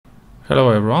Hello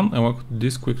everyone, and welcome to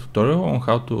this quick tutorial on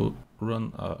how to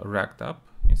run a React app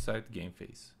inside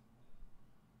Gameface.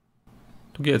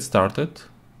 To get started,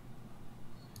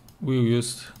 we'll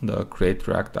use the create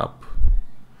React app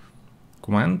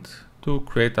command to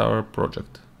create our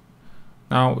project.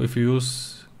 Now, if you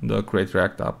use the create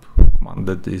React app command,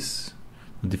 that is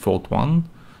the default one,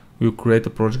 we'll create a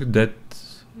project that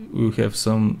will have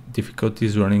some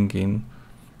difficulties running in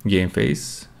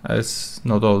Gameface, as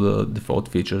not all the default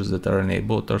features that are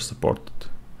enabled are supported.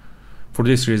 For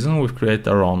this reason, we've created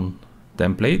our own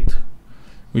template,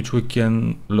 which we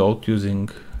can load using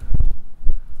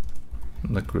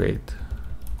the create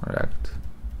React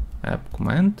app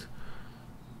command.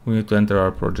 We need to enter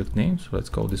our project name, so let's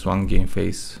call this one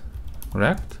Gameface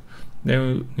React. Then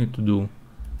we need to do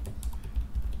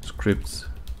scripts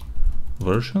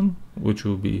version, which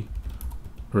will be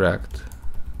React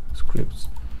scripts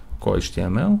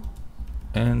HTML,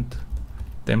 and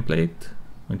template,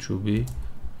 which will be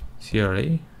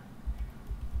CRA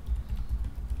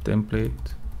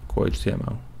template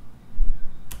HTML.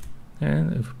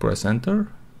 And if we press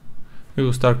enter, we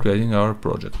will start creating our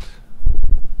project.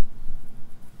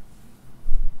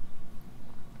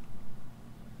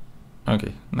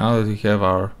 Okay, now that we have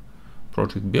our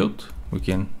project built, we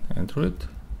can enter it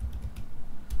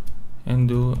and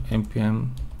do npm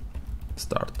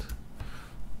start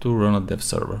to run a dev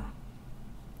server.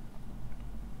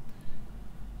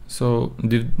 So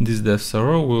this dev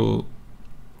server will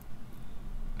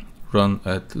run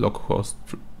at localhost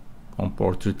on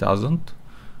port 3000,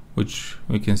 which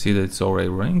we can see that it's already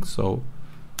running. So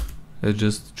let's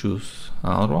just choose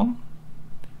another one.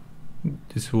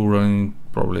 This will run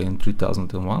probably in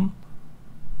 3001.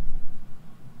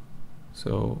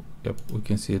 So yep, we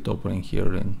can see it opening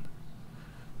here in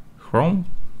Chrome.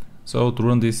 So to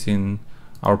run this in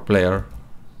our player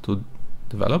to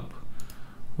develop,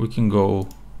 we can go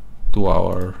to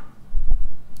our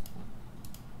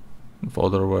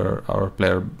folder where our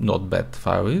player.bat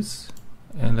file is,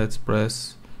 and let's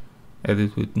press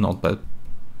edit with notepad.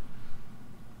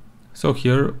 So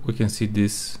here we can see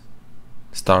this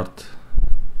start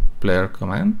player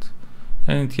command,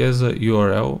 and it has a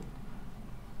URL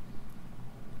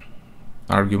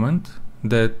argument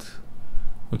that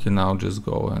we can now just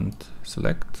go and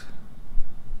select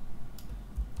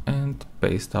and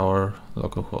paste our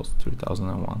localhost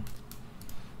 3001.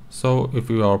 So if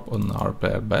we are on our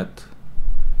player bat,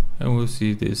 and we'll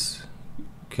see this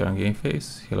Coherent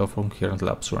Gameface, hello from Coherent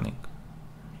Labs running.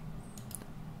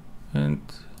 And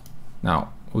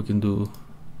now we can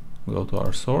go to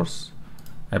our source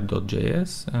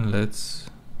app.js, and let's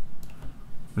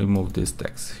remove this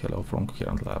text, hello from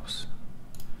Coherent Labs.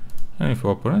 And if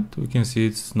we open it, we can see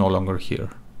it's no longer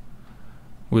here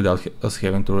without us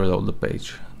having to reload the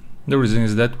page. The reason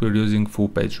is that we're using full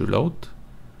page reload,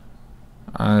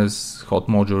 as hot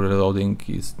module reloading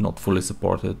is not fully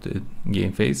supported in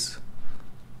Gameface.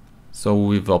 So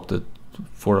we've opted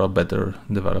for a better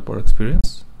developer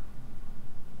experience.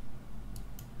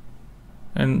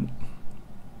 And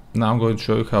now I'm going to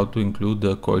show you how to include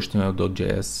the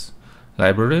cohtml.js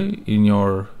library in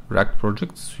your React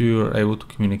project, so you're able to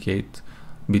communicate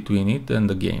between it and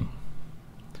the game.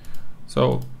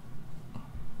 So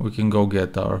we can go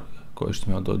get our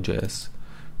cohtml.js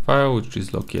file, which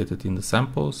is located in the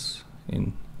samples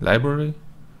in library.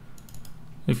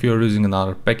 If you're using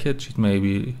another package, it may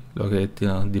be located in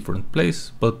a different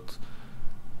place, but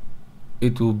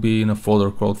it will be in a folder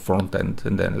called frontend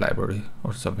and then library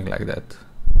or something like that.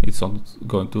 It's not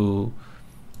going to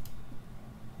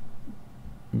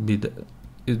be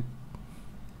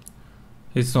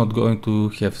it's not going to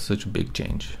have such a big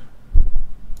change.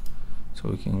 So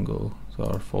we can go to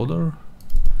our folder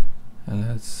and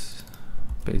let's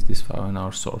paste this file in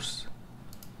our source.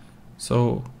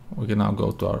 So we can now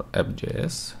go to our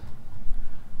app.js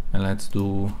and let's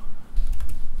do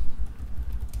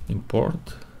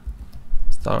import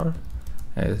star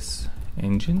as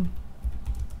engine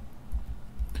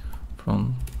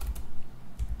from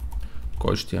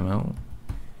html.js.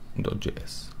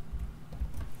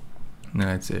 and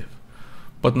let's save.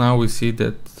 But now we see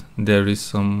that there is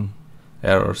some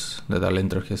errors that our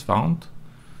linter has found,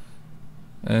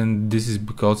 and this is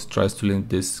because it tries to link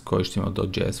this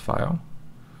cohtml.js file.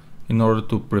 In order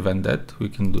to prevent that, we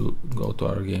can go to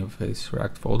our Gameface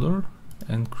React folder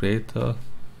and create a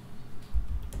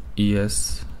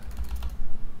es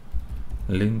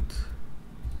lint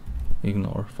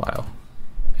ignore file,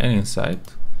 and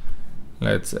inside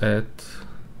let's add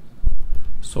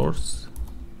source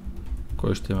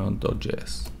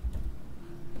cohtml.js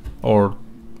or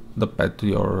the path to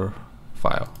your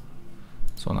file.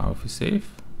 So now if we save,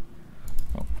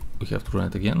 we have to run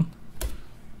it again.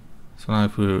 So now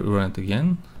if we run it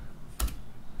again,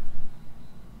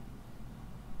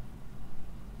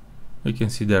 we can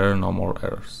see there are no more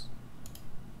errors.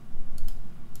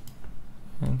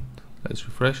 And let's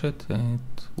refresh it, and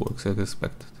it works as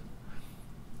expected.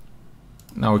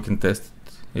 Now we can test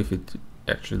if it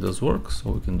actually does work,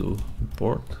 so we can do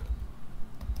import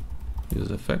use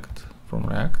effect from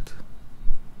React,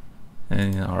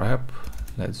 and in our app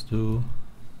let's do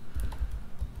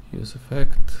use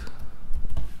effect.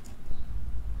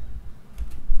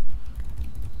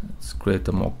 Let's create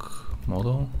a mock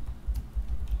model.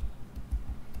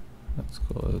 Let's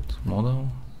call it model,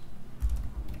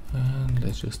 and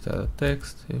let's just add a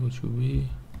text which will be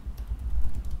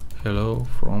hello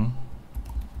from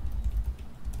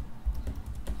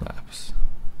labs.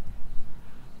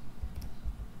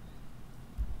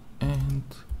 And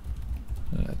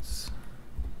let's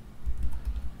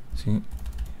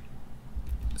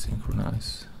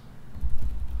synchronize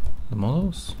the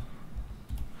models.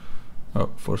 Oh,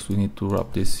 first we need to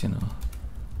wrap this in a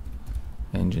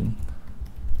engine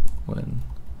when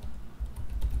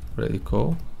ready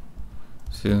call,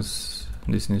 since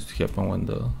this needs to happen when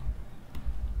the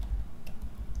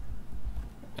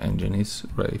engine is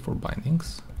ready for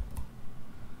bindings.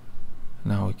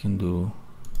 Now we can do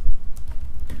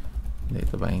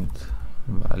data bind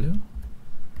value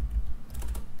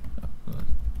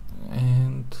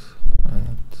and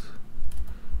add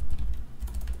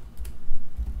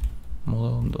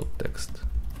model.text,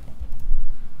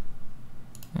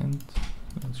 and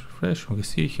let's refresh. We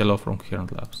see hello from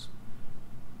Coherent Labs.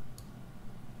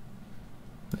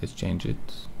 Let's change it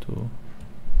to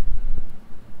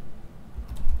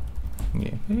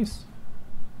Gameface.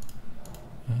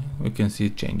 We can see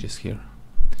changes here.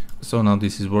 So now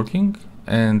this is working,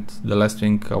 and the last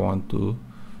thing I want to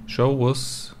show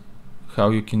was how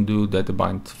you can do data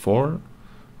bind for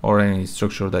or any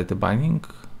structured data binding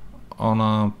on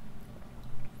a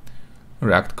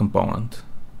React component.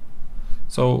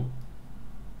 So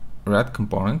React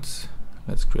components,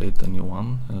 let's create a new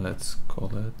one and let's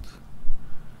call it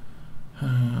I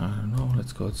don't know,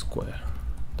 let's call it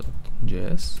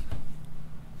square.js,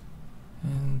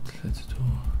 and let's do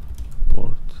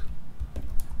import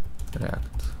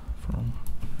React from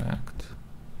React,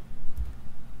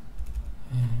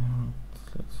 and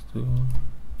let's do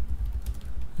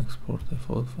export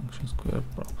default function square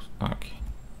props. Okay,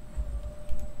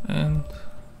 and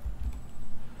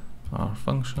our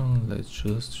function, let's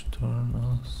just return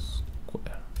a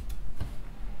square.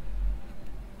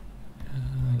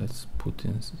 Let's put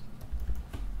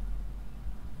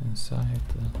inside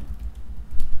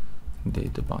the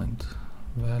data bind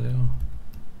value.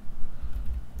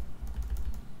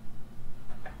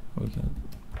 We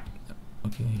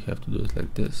have to do it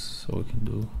like this, so we can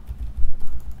do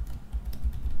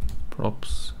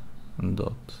props and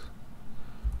dot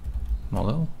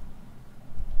model,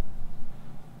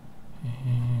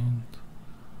 and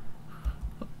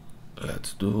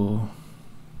let's do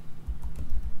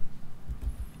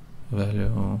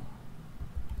value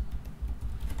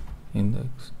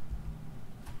index,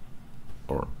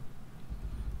 or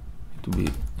it will be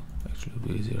actually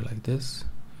be easier like this.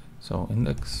 So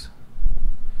index,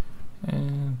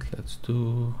 and let's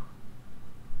do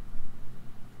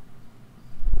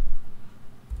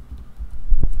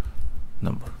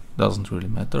number. Doesn't really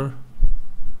matter.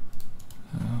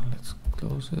 Let's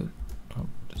close it. Oh,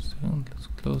 just a second. Let's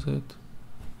close it,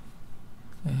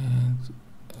 and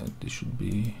this should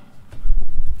be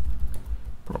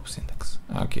props index.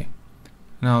 Okay,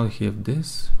 now we have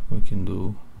this. We can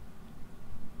do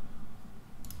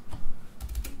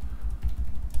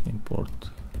import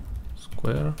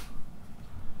square.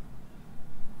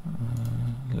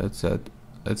 Let's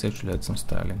actually add some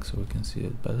styling so we can see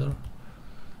it better.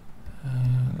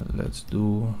 Let's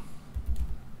do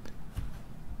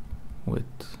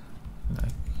width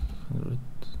like 100,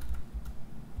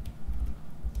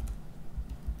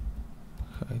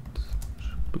 height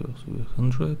should be also be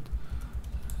 100.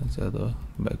 Let's add a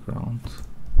background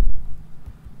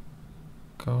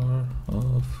color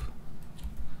of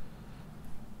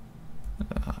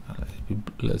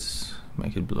let's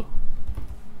make it blue.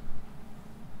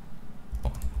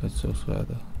 Let's also add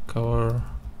a color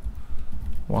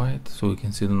white so we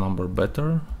can see the number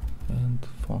better, and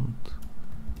font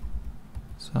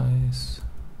size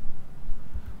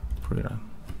pre-run.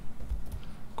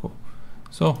 Cool.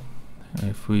 So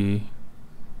if we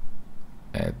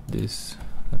add this,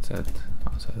 let's add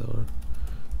outside over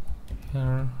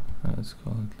here, let's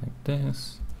call it like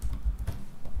this,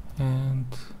 and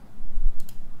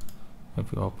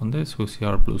if we open this, we'll see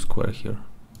our blue square here.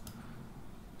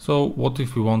 So what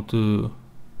if we want to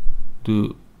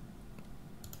do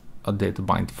a data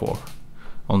bind for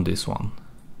on this one?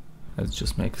 Let's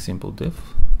just make a simple div,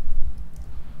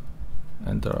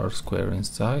 enter our square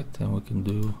inside, and we can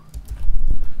do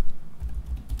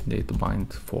data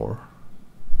bind for.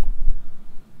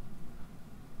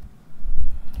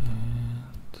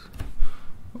 And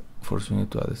first we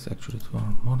need to add this actually to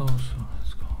our model, so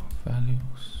let's go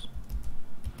values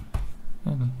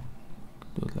and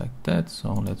do it like that.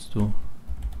 So let's do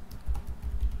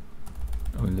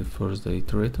with the first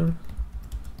iterator,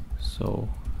 so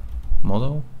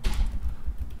model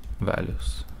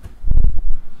values.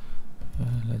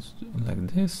 Let's do it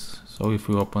like this. So if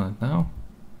we open it now,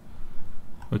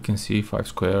 we can see 5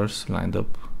 squares lined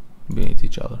up beneath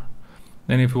each other.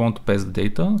 Then if we want to pass the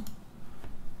data,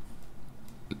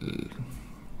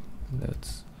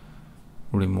 let's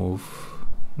remove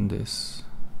this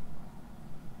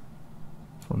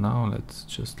for now. Let's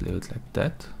just leave it like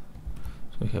that.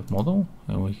 So we have model,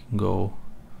 and we can go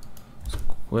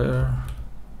square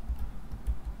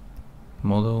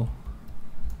model,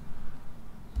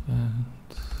 and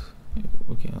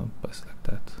we can pass like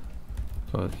that.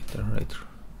 So iterator.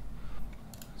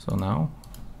 So now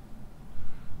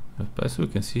with pass we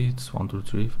can see it's 1, 2,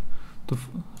 3 to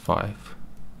 5.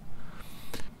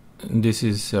 And this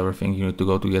is everything you need to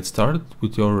go to get started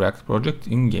with your React project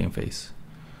in Gameface.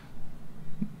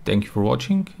 Thank you for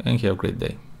watching and have a great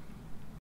day.